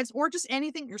marketing ads, or just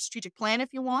anything, your strategic plan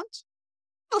if you want.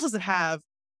 What else does it have?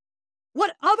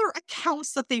 What other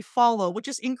accounts that they follow, which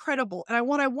is incredible. And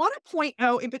what I want to point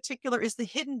out in particular is the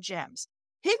hidden gems.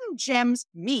 Hidden gems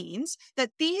means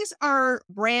that these are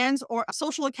brands or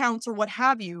social accounts or what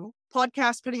have you,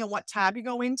 podcasts, depending on what tab you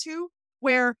go into,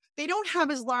 where they don't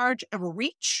have as large of a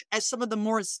reach as some of the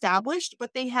more established,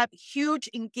 but they have huge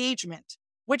engagement,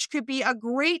 which could be a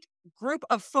great group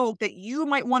of folk that you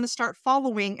might want to start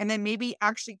following and then maybe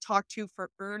actually talk to for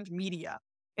earned media.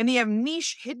 And they have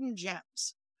niche hidden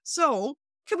gems. So, what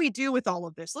can we do with all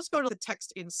of this? Let's go to the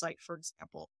text insight, for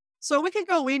example. So, we could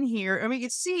go in here and we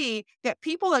could see that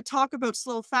people that talk about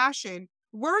slow fashion,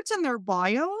 words in their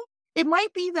bio, it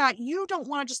might be that you don't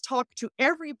want to just talk to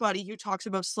everybody who talks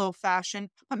about slow fashion,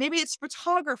 but maybe it's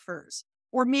photographers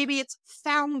or maybe it's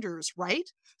founders,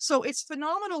 right? So, it's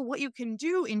phenomenal what you can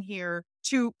do in here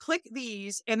to click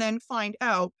these and then find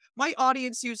out. My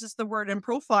audience uses the word and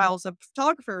profiles of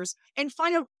photographers and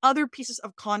find out other pieces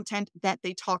of content that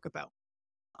they talk about.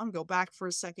 I'm gonna go back for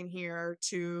a second here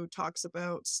to talks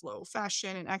about slow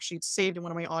fashion, and actually it's saved in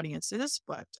one of my audiences,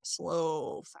 but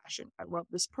slow fashion. I love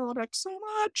this product so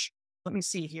much. Let me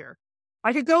see here.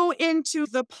 I could go into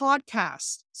the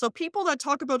podcast. So people that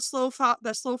talk about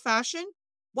the slow fashion,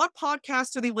 what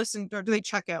podcasts do they listen or do they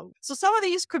check out? So some of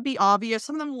these could be obvious,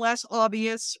 some of them less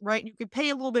obvious, right? You could pay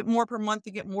a little bit more per month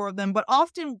to get more of them, but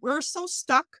often we're so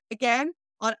stuck again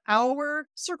on our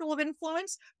circle of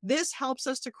influence. This helps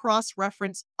us to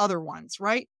cross-reference other ones,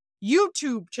 right?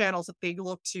 YouTube channels that they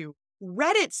look to,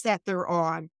 Reddits that they're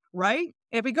on, right?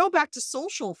 If we go back to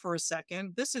social for a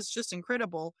second, this is just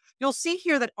incredible. You'll see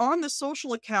here that on the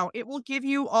social account, it will give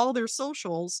you all their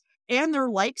socials and their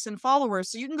likes and followers.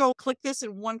 So you can go click this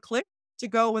in one click to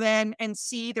go then and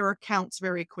see their accounts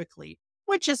very quickly,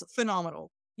 which is phenomenal.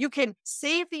 You can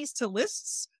save these to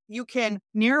lists. You can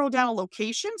narrow down a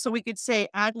location. So we could say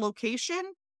add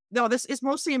location. No, this is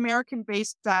mostly American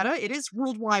based data. It is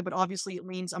worldwide, but obviously it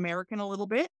leans American a little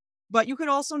bit. But you could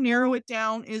also narrow it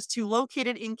down is to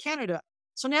located in Canada.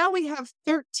 So now we have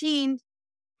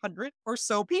 1,300 or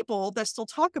so people that still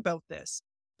talk about this.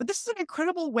 But this is an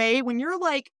incredible way when you're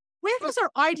like, where does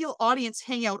our ideal audience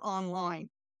hang out online?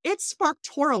 It's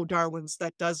SparkToro, darlings,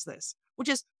 that does this, which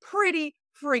is pretty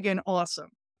friggin' awesome.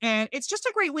 And it's just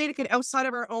a great way to get outside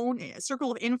of our own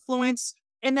circle of influence.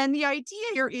 And then the idea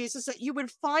here is that you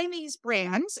would find these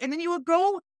brands and then you would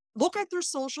go look at their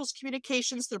socials,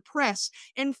 communications, their press,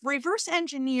 and reverse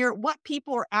engineer what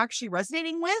people are actually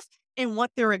resonating with and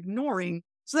what they're ignoring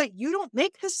so that you don't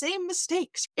make the same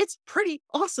mistakes. It's pretty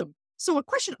awesome. So a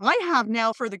question I have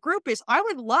now for the group is I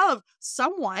would love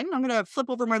someone, I'm going to flip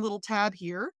over my little tab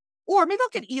here, or maybe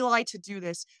I'll get Eli to do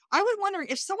this. I would wonder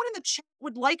if someone in the chat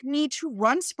would like me to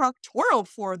run SparkToro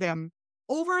for them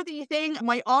over the thing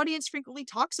my audience frequently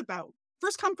talks about.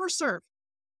 First come, first serve.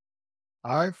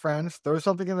 All right, friends, throw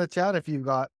something in the chat if you've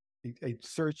got a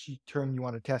search term you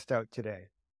want to test out today.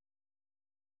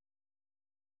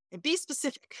 And be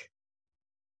specific.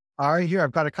 All right, here,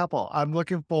 I've got a couple. I'm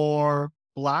looking for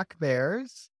black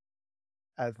bears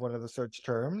as one of the search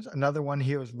terms. Another one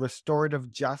here is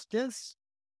restorative justice.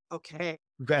 Okay.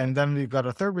 And then we've got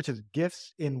a third, which is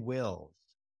gifts in wills.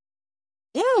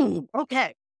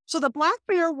 Okay. So the black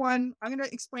bear one, I'm going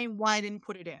to explain why I didn't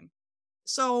put it in.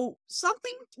 So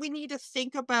something we need to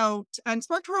think about, and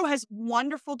SparkToro has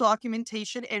wonderful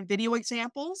documentation and video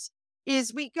examples,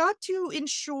 is we got to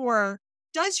ensure,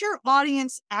 does your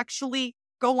audience actually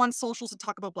go on socials and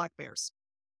talk about black bears?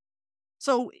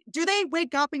 So do they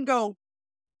wake up and go,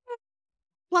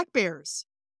 black bears?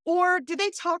 Or do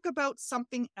they talk about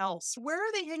something else? Where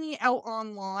are they hanging out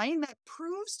online that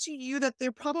proves to you that they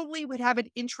probably would have an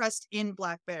interest in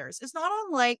black bears? It's not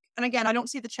unlike, and again, I don't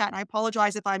see the chat, and I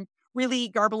apologize if I'm really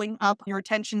garbling up your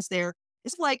attentions there.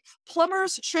 It's like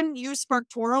plumbers shouldn't use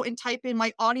SparkToro and type in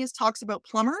my audience talks about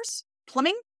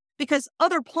plumbing, because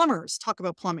other plumbers talk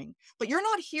about plumbing. But you're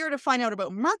not here to find out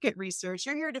about market research.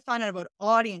 You're here to find out about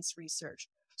audience research.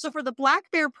 So for the black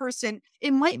bear person, it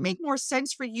might make more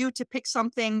sense for you to pick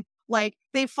something like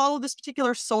they follow this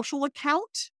particular social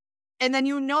account. And then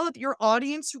you know that your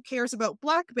audience who cares about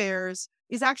black bears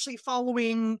is actually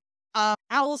following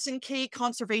Allison K.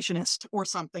 Conservationist or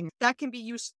something. That can be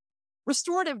used.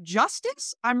 Restorative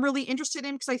justice, I'm really interested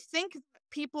in because I think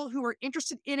people who are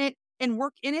interested in it and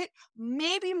work in it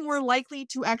may be more likely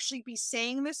to actually be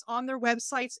saying this on their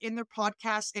websites, in their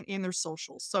podcasts, and in their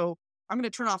socials. So I'm going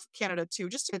to turn off Canada too,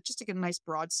 just to get a nice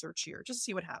broad search here, just to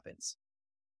see what happens.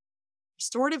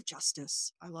 Restorative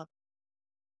justice. I love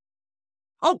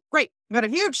it. Oh, great. I've got a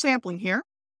huge sampling here.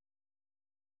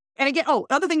 And again,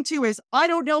 other thing too is I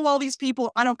don't know all these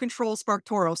people. I don't control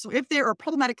SparkToro. So if there are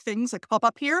problematic things that pop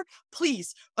up here,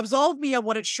 please absolve me of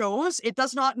what it shows. It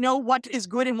does not know what is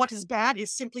good and what is bad.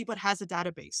 It's simply what has a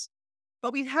database.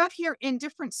 But we have here in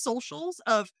different socials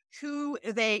of who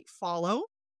they follow.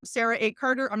 Sarah A.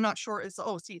 Carter, I'm not sure. It's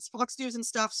Fox News and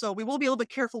stuff. So we will be a little bit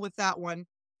careful with that one.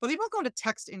 But we will go to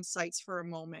text insights for a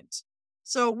moment.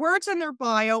 So words in their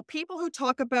bio, people who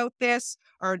talk about this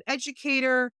are an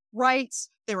educator, writes,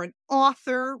 they're an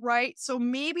author, right? So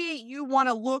maybe you want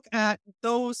to look at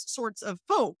those sorts of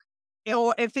folk,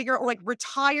 and figure out like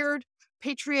retired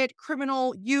patriot,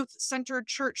 criminal, youth-centered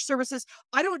church services.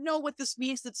 I don't know what this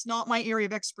means. That's not my area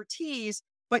of expertise,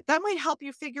 but that might help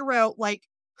you figure out like,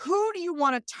 who do you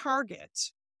want to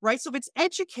target, right? So if it's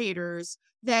educators,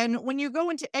 then when you go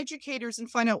into educators and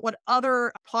find out what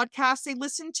other podcasts they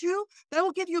listen to, that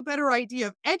will give you a better idea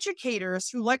of educators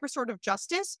who like restorative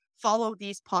justice follow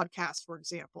these podcasts, for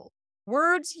example.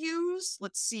 Words used,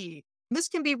 let's see. This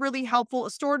can be really helpful.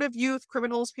 Restorative youth,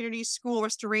 criminals, community, school,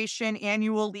 restoration,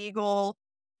 annual, legal,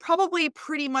 probably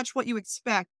pretty much what you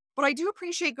expect. But I do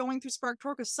appreciate going through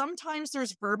SparkToro because sometimes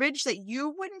there's verbiage that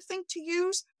you wouldn't think to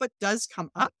use, but does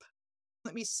come up.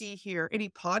 Let me see here. Any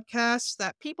podcasts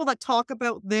that people that talk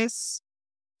about this,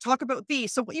 talk about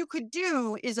these. So what you could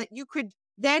do is that you could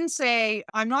then say,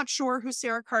 I'm not sure who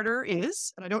Sarah Carter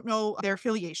is, and I don't know their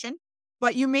affiliation,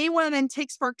 but you may want to then take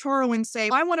SparkToro and say,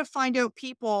 I want to find out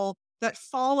people that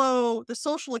follow the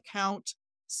social account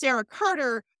Sarah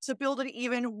Carter to build an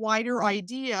even wider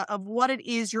idea of what it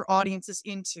is your audience is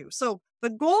into. So the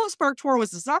goal of SparkToro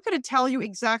is it's not going to tell you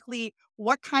exactly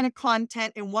what kind of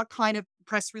content and what kind of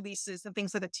press releases and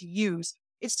things like that to use.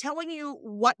 It's telling you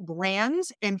what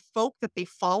brands and folk that they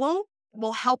follow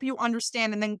will help you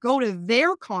understand and then go to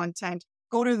their content,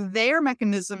 go to their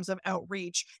mechanisms of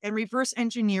outreach and reverse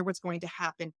engineer what's going to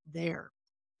happen there.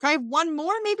 Can I have one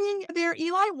more maybe there,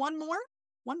 Eli? One more?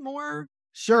 One more?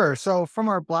 Sure. So from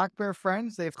our black bear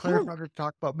friends, they've Cool. clarified to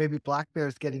talk about maybe black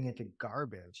bears getting into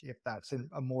garbage, if that's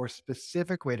a more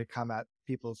specific way to come at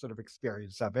people's sort of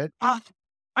experience of it.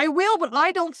 I will, but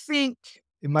I don't think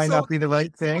It might so. not be the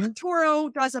right thing. Toro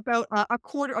does about a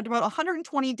quarter, about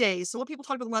 120 days. So what people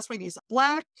talk about in the last 20 days,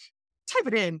 black, type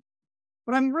it in.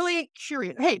 But I'm really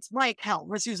curious. Hey, it's Mike. Hell,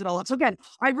 let's use it all up. So again,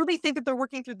 I really think that they're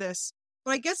working through this.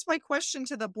 But I guess my question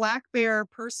to the black bear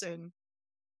person,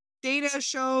 Data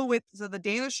Show with the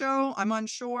Data Show, I'm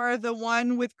unsure. The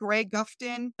one with Greg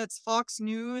Gufton, that's Fox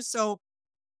News. So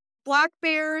black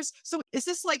bears. So is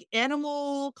this like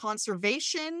animal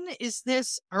conservation? Is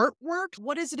this artwork?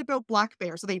 What is it about black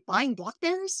bears? Are they buying black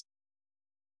bears?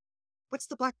 What's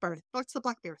the black bear? What's the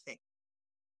black bear thing?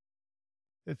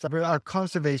 It's our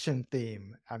conservation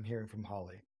theme, I'm hearing from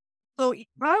Holly. So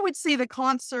I would say the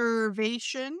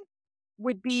conservation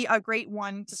would be a great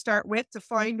one to start with to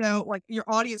find out like your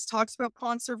audience talks about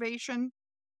conservation.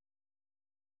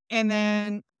 And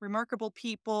then remarkable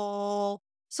people.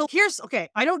 So okay,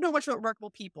 I don't know much about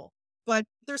remarkable people, but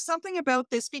there's something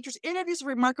about this features interviews of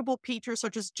remarkable people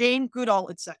such as Jane Goodall,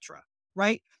 etc.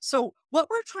 Right? So what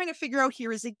we're trying to figure out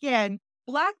here is again,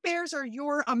 black bears are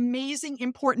your amazing,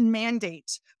 important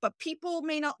mandate, but people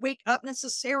may not wake up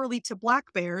necessarily to black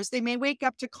bears. They may wake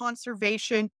up to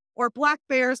conservation or black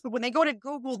bears, but when they go to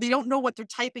Google, they don't know what they're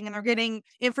typing and they're getting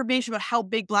information about how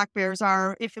big black bears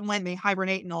are, if and when they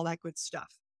hibernate and all that good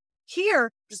stuff.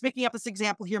 Here, just making up this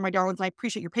example here, my darlings, I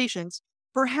appreciate your patience.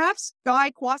 Perhaps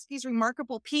Guy Kowalski's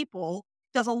Remarkable People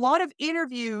does a lot of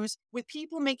interviews with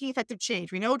people making effective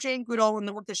change. We know Jane Goodall and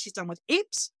the work that she's done with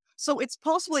apes. So it's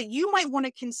possible that you might want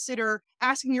to consider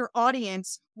asking your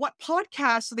audience what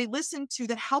podcasts they listen to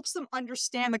that helps them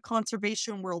understand the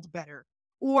conservation world better,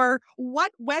 or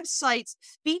what websites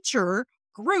feature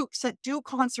groups that do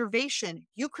conservation.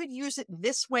 You could use it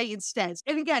this way instead.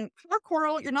 And again, for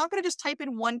Coral, you're not going to just type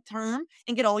in one term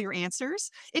and get all your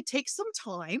answers. It takes some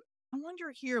time. I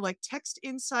wonder here, like text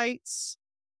insights.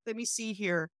 Let me see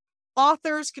here.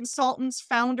 Authors, consultants,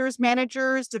 founders,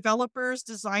 managers, developers,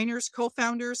 designers,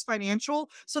 co-founders, financial.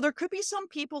 So there could be some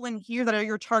people in here that are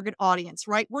your target audience,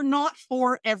 right? We're not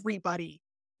for everybody.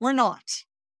 We're not.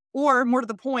 Or more to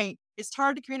the point, it's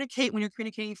hard to communicate when you're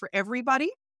communicating for everybody.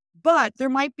 But there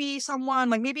might be someone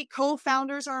like maybe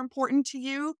co-founders are important to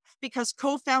you because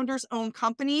co-founders own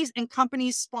companies and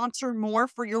companies sponsor more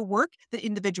for your work than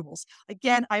individuals.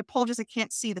 Again, I apologize. I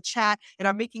can't see the chat and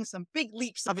I'm making some big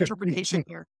leaps of interpretation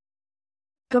here.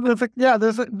 Yeah,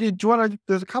 there's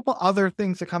a couple other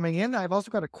things that are coming in. I've also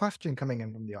got a question coming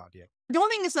in from the audience. The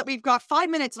only thing is that we've got 5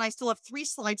 minutes and I still have 3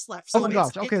 slides left. Oh So my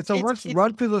gosh. Okay, so let's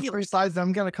run through those 3 slides, then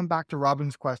I'm gonna come back to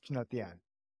Robin's question at the end.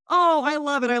 Oh, I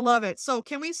love it. I love it. So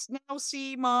can we now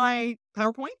see my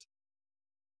PowerPoint?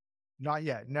 Not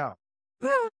yet, no.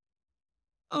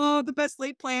 Oh, the best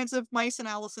laid plans of mice and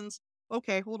Allisons.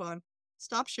 Okay, hold on.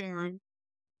 Stop sharing.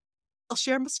 I'll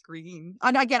share my screen.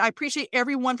 And again, I appreciate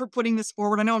everyone for putting this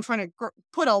forward. I know I'm trying to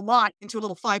put a lot into a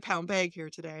little 5-pound bag here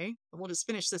today. But we'll just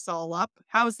finish this all up.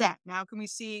 How's that? Now can we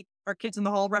see our kids in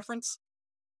the hall reference?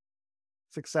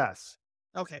 Success.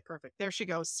 Okay, perfect. There she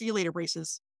goes. See you later,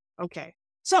 braces. Okay.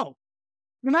 So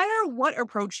no matter what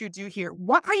approach you do here,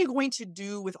 what are you going to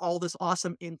do with all this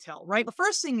awesome intel, right? The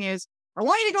first thing is, I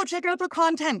want you to go check out their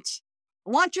content. I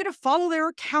want you to follow their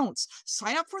accounts,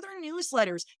 sign up for their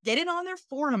newsletters, get in on their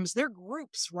forums, their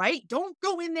groups, right? Don't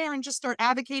go in there and just start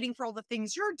advocating for all the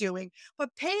things you're doing,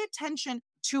 but pay attention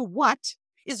to what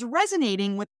is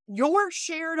resonating with your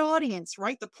shared audience,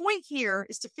 right? The point here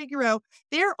is to figure out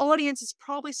their audience is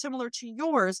probably similar to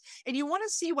yours, and you want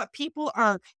to see what people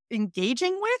are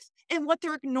engaging with and what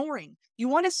they're ignoring. You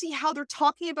want to see how they're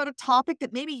talking about a topic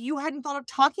that maybe you hadn't thought of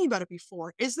talking about it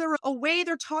before. Is there a way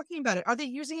they're talking about it? Are they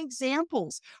using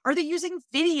examples? Are they using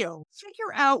video?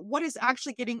 Figure out what is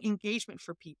actually getting engagement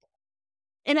for people.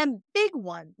 And a big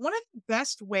one of the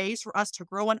best ways for us to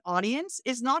grow an audience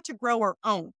is not to grow our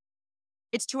own.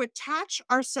 It's to attach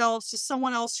ourselves to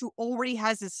someone else who already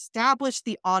has established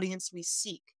the audience we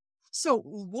seek. So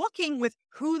looking with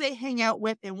who they hang out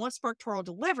with and what SparkToro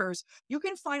delivers, you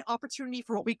can find opportunity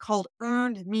for what we call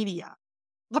earned media.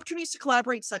 Opportunities to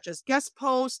collaborate such as guest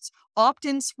posts,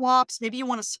 opt-in swaps, maybe you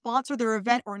want to sponsor their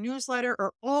event or newsletter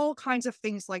or all kinds of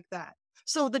things like that.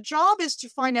 So the job is to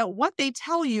find out what they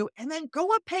tell you and then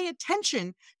go and pay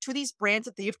attention to these brands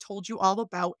that they've told you all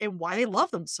about and why they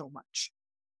love them so much.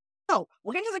 So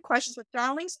we'll get into the questions with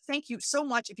darlings. Thank you so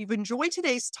much. If you've enjoyed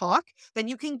today's talk, then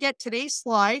you can get today's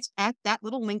slides at that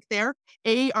little link there,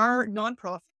 AR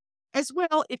Nonprofit. As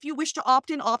well, if you wish to opt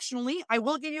in optionally, I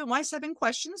will give you my 7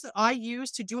 questions that I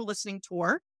use to do a listening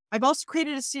tour. I've also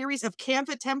created a series of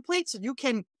Canva templates so you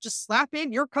can just slap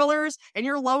in your colors and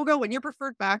your logo and your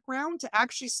preferred background to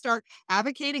actually start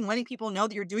advocating, letting people know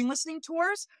that you're doing listening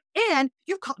tours. And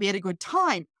you've caught me at a good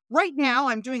time. Right now,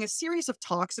 I'm doing a series of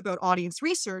talks about audience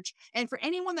research. And for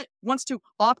anyone that wants to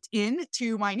opt in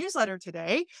to my newsletter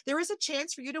today, there is a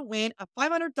chance for you to win a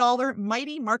 $500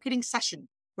 Mighty Marketing session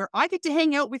where I get to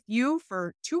hang out with you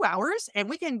for 2 hours and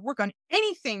we can work on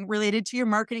anything related to your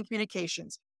marketing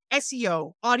communications,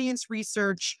 SEO, audience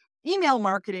research, email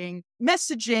marketing,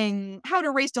 messaging, how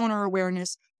to raise donor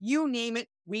awareness, you name it,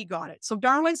 we got it. So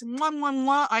darlings, mwah, mwah,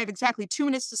 mwah. I have exactly 2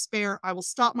 minutes to spare. I will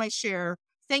stop my share.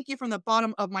 Thank you from the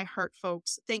bottom of my heart,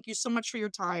 folks. Thank you so much for your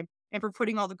time and for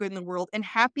putting all the good in the world, and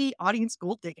happy audience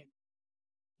gold digging.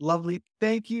 Lovely.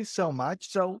 Thank you so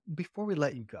much. So before we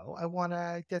let you go, I want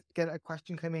to just get a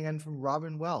question coming in from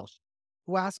Robin Welsh,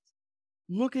 who asks,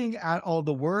 looking at all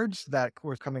the words that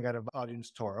were coming out of Audience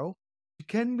Toro,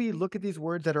 can we look at these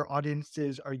words that our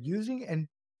audiences are using, and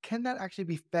can that actually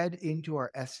be fed into our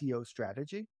SEO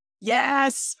strategy?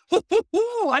 Yes.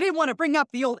 I didn't want to bring up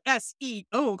the old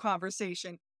SEO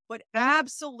conversation, but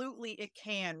absolutely it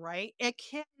can, right? It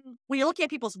can. When you're looking at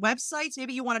people's websites,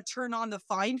 maybe you want to turn on the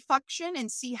find function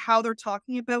and see how they're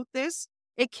talking about this.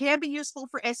 It can be useful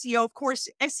for SEO. Of course,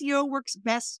 SEO works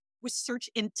best with search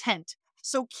intent.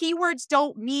 So keywords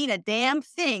don't mean a damn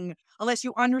thing unless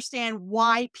you understand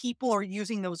why people are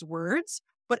using those words.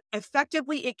 But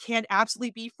effectively, it can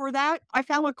absolutely be for that. I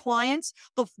found with clients,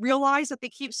 they'll realize that they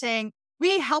keep saying,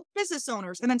 we help business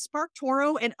owners. And then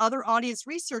SparkToro and other audience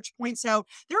research points out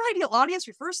their ideal audience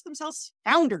refers to themselves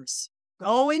as founders.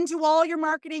 go into all your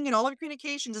marketing and all of your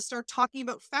communications and start talking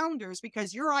about founders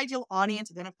because your ideal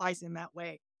audience identifies in that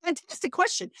way? Fantastic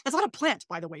question. That's not a plant,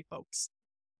 by the way, folks.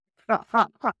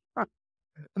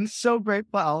 I'm so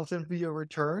grateful, Allison, for your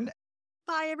return.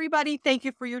 Bye, everybody. Thank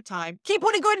you for your time. Keep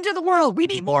putting good into the world. We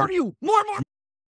need more of you. More, more.